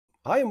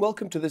Hi and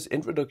welcome to this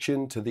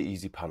introduction to the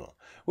Easy panel.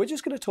 We're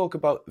just going to talk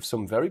about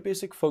some very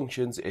basic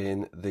functions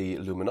in the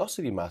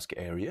luminosity mask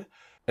area,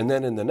 and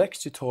then in the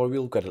next tutorial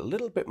we'll get a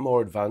little bit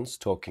more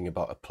advanced talking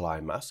about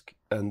apply mask,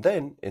 and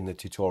then in the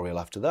tutorial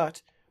after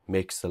that,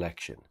 make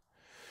selection.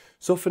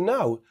 So for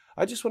now,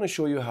 I just want to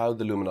show you how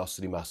the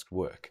luminosity masks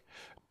work.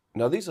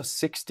 Now these are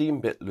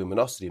 16-bit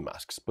luminosity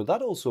masks, but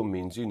that also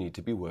means you need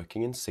to be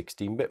working in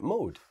 16-bit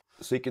mode.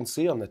 So you can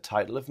see on the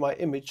title of my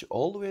image,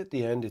 all the way at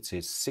the end it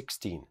says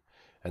 16.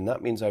 And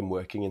that means I'm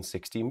working in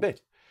 16-bit.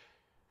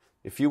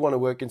 If you want to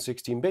work in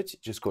 16-bit,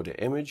 just go to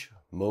Image,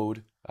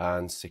 Mode,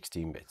 and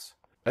 16 bits.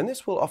 And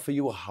this will offer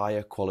you a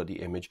higher quality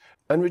image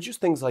and reduce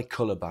things like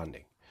color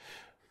banding.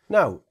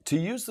 Now, to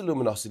use the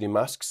luminosity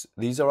masks,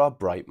 these are our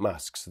bright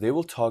masks. They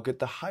will target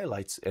the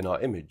highlights in our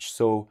image.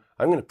 So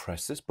I'm going to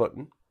press this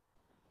button.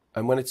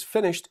 And when it's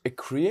finished, it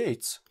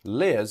creates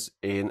layers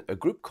in a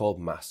group called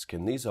mask.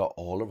 And these are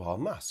all of our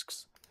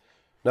masks.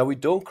 Now we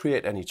don't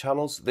create any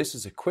channels. This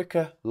is a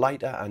quicker,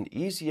 lighter and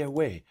easier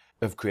way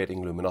of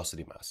creating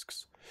luminosity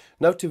masks.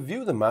 Now to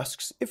view the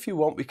masks, if you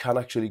want, we can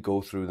actually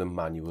go through them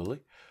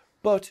manually,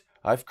 but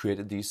I've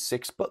created these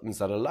 6 buttons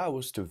that allow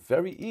us to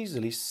very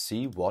easily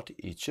see what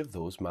each of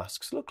those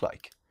masks look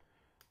like.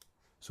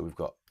 So we've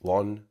got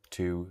 1,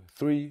 2,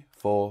 3,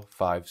 4,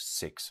 5,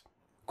 6.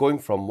 Going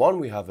from 1,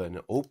 we have an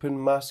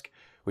open mask,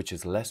 which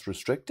is less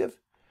restrictive,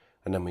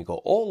 and then we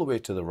go all the way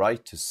to the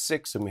right to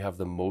 6 and we have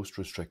the most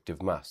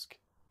restrictive mask.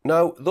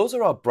 Now, those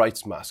are our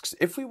brights masks.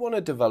 If we want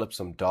to develop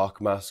some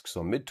dark masks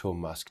or mid-tone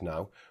mask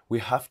now, we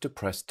have to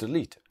press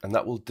delete, and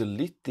that will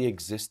delete the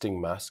existing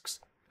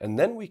masks, and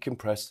then we can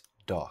press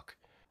dark,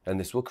 and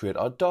this will create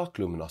our dark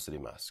luminosity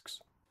masks.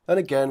 And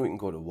again, we can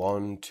go to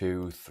 1,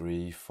 2,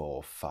 3,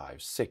 4,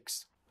 5,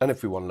 6. And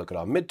if we want to look at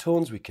our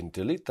midtones, we can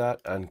delete that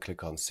and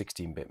click on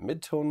 16-bit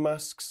midtone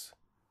masks.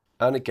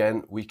 And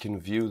again, we can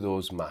view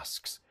those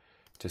masks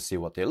to see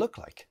what they look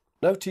like.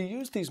 Now to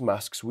use these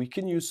masks, we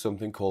can use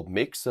something called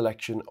make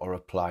selection or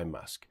apply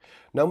mask.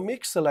 Now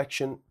make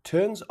selection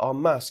turns our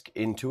mask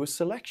into a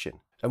selection.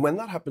 And when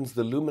that happens,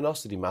 the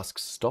luminosity mask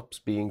stops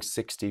being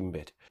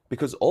 16-bit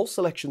because all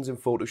selections in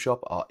Photoshop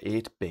are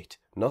 8-bit,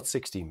 not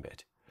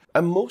 16-bit.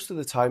 And most of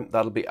the time,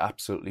 that'll be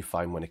absolutely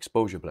fine when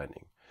exposure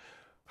blending.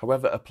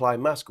 However, apply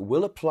mask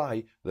will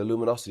apply the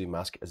luminosity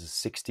mask as a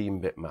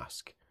 16-bit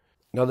mask.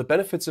 Now the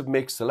benefits of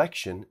make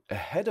selection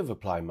ahead of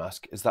apply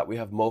mask is that we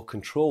have more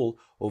control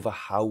over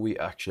how we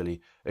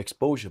actually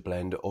exposure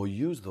blend or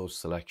use those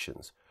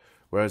selections.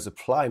 Whereas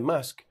apply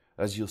mask,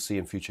 as you'll see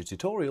in future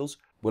tutorials,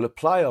 will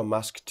apply our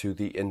mask to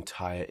the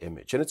entire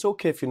image. And it's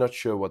okay if you're not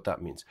sure what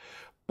that means.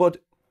 But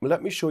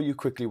let me show you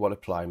quickly what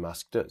apply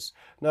mask does.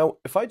 Now,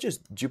 if I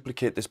just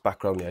duplicate this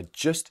background layer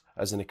just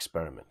as an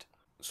experiment,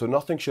 so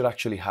nothing should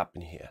actually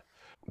happen here.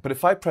 But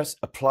if I press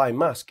apply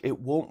mask, it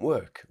won't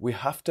work. We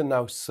have to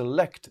now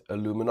select a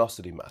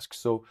luminosity mask.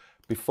 So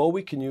before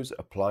we can use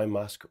apply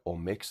mask or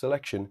make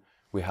selection,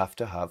 we have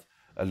to have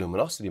a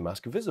luminosity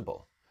mask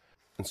visible.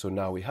 And so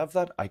now we have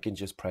that, I can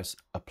just press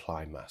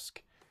apply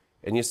mask.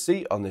 And you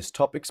see on this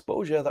top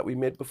exposure that we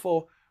made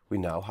before, we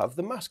now have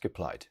the mask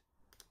applied.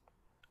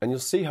 And you'll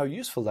see how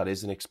useful that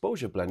is in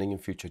exposure blending in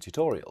future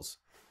tutorials.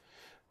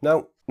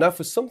 Now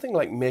for something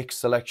like make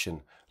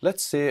selection,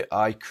 let's say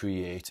I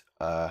create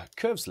a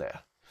curves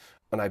layer.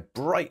 And I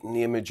brighten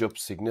the image up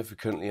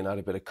significantly and add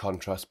a bit of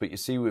contrast, but you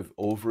see we've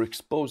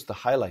overexposed the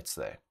highlights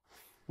there.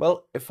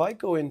 Well, if I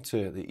go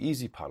into the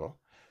Easy panel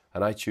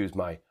and I choose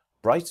my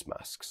brights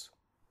masks,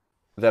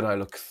 then I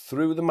look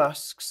through the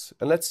masks,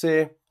 and let's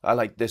say I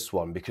like this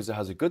one because it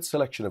has a good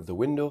selection of the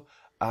window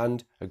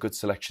and a good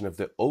selection of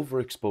the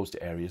overexposed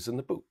areas in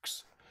the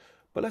books.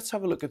 But let's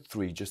have a look at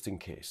 3 just in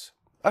case.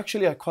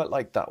 Actually, I quite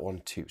like that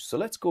one too, so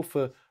let's go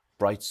for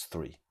brights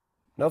 3.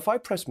 Now if I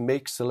press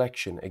make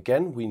selection,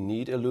 again we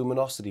need a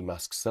luminosity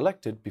mask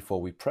selected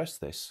before we press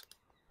this.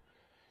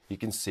 You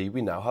can see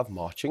we now have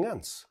marching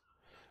ants.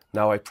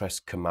 Now I press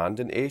Command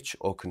and H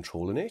or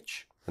Control and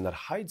H, and that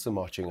hides the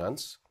marching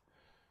ants.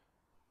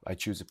 I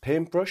choose a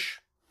paintbrush,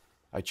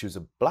 I choose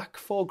a black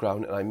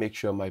foreground, and I make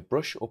sure my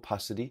brush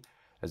opacity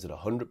is at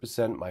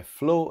 100%, my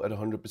flow at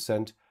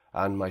 100%,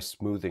 and my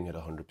smoothing at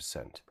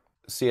 100%.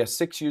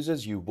 CS6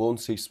 users, you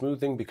won't see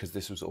smoothing because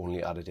this was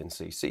only added in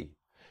CC.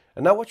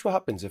 And now watch what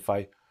happens if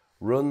I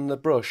run the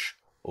brush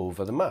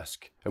over the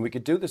mask. And we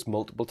could do this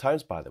multiple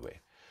times, by the way.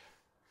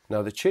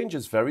 Now the change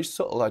is very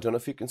subtle. I don't know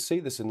if you can see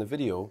this in the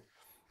video,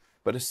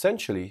 but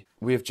essentially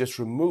we have just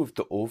removed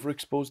the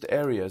overexposed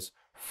areas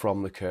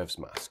from the curves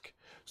mask.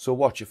 So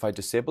watch, if I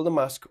disable the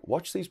mask,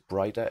 watch these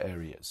brighter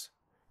areas.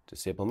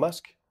 Disable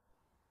mask.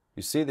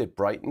 You see they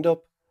brightened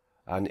up,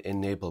 and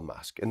enable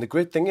mask. And the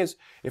great thing is,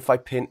 if I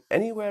paint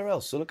anywhere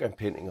else, so look, I'm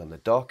painting on the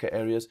darker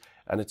areas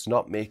and it's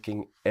not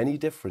making any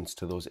difference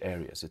to those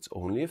areas. It's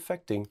only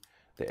affecting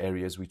the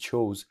areas we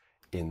chose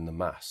in the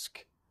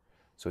mask.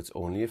 So it's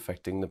only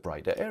affecting the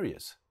brighter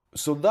areas.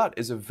 So that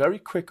is a very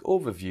quick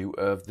overview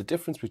of the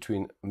difference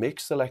between make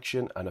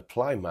selection and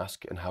apply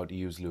mask and how to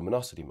use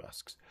luminosity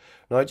masks.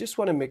 Now I just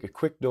want to make a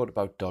quick note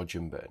about dodge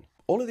and burn.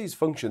 All of these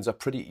functions are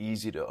pretty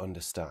easy to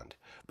understand,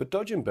 but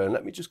dodge and burn,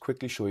 let me just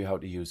quickly show you how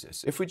to use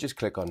this. If we just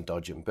click on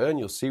dodge and burn,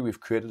 you'll see we've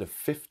created a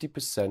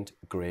 50%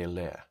 gray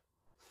layer.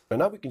 And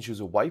now we can choose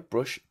a white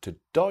brush to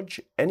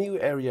dodge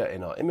any area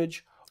in our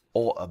image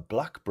or a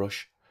black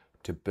brush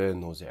to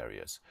burn those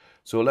areas.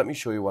 So let me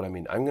show you what I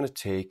mean. I'm going to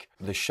take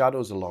the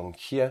shadows along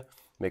here,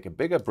 make a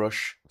bigger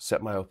brush,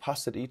 set my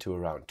opacity to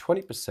around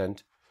 20%,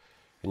 and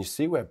you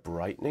see we're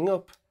brightening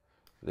up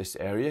this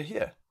area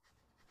here.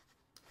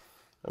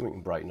 And we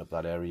can brighten up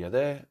that area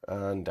there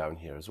and down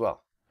here as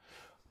well.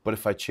 But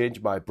if I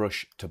change my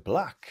brush to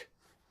black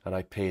and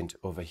I paint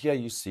over here,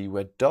 you see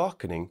we're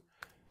darkening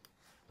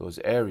those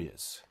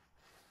areas.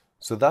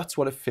 So that's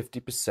what a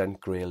 50%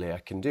 grey layer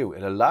can do.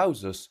 It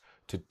allows us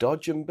to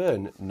dodge and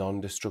burn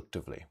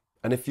non-destructively.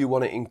 And if you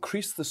want to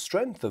increase the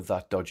strength of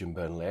that dodge and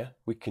burn layer,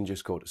 we can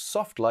just go to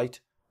soft light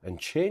and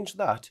change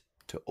that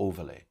to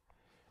overlay.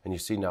 And you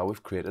see now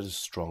we've created a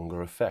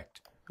stronger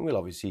effect. And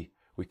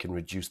we can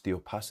reduce the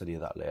opacity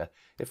of that layer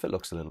if it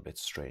looks a little bit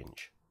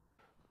strange.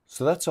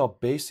 So that's our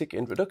basic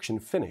introduction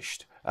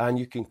finished, and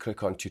you can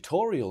click on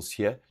tutorials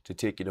here to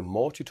take you to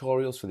more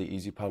tutorials for the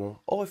Easy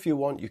Panel, or if you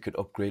want you could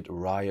upgrade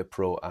Raya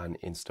Pro and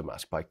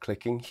Instamask by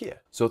clicking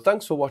here. So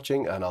thanks for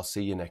watching, and I'll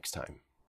see you next time.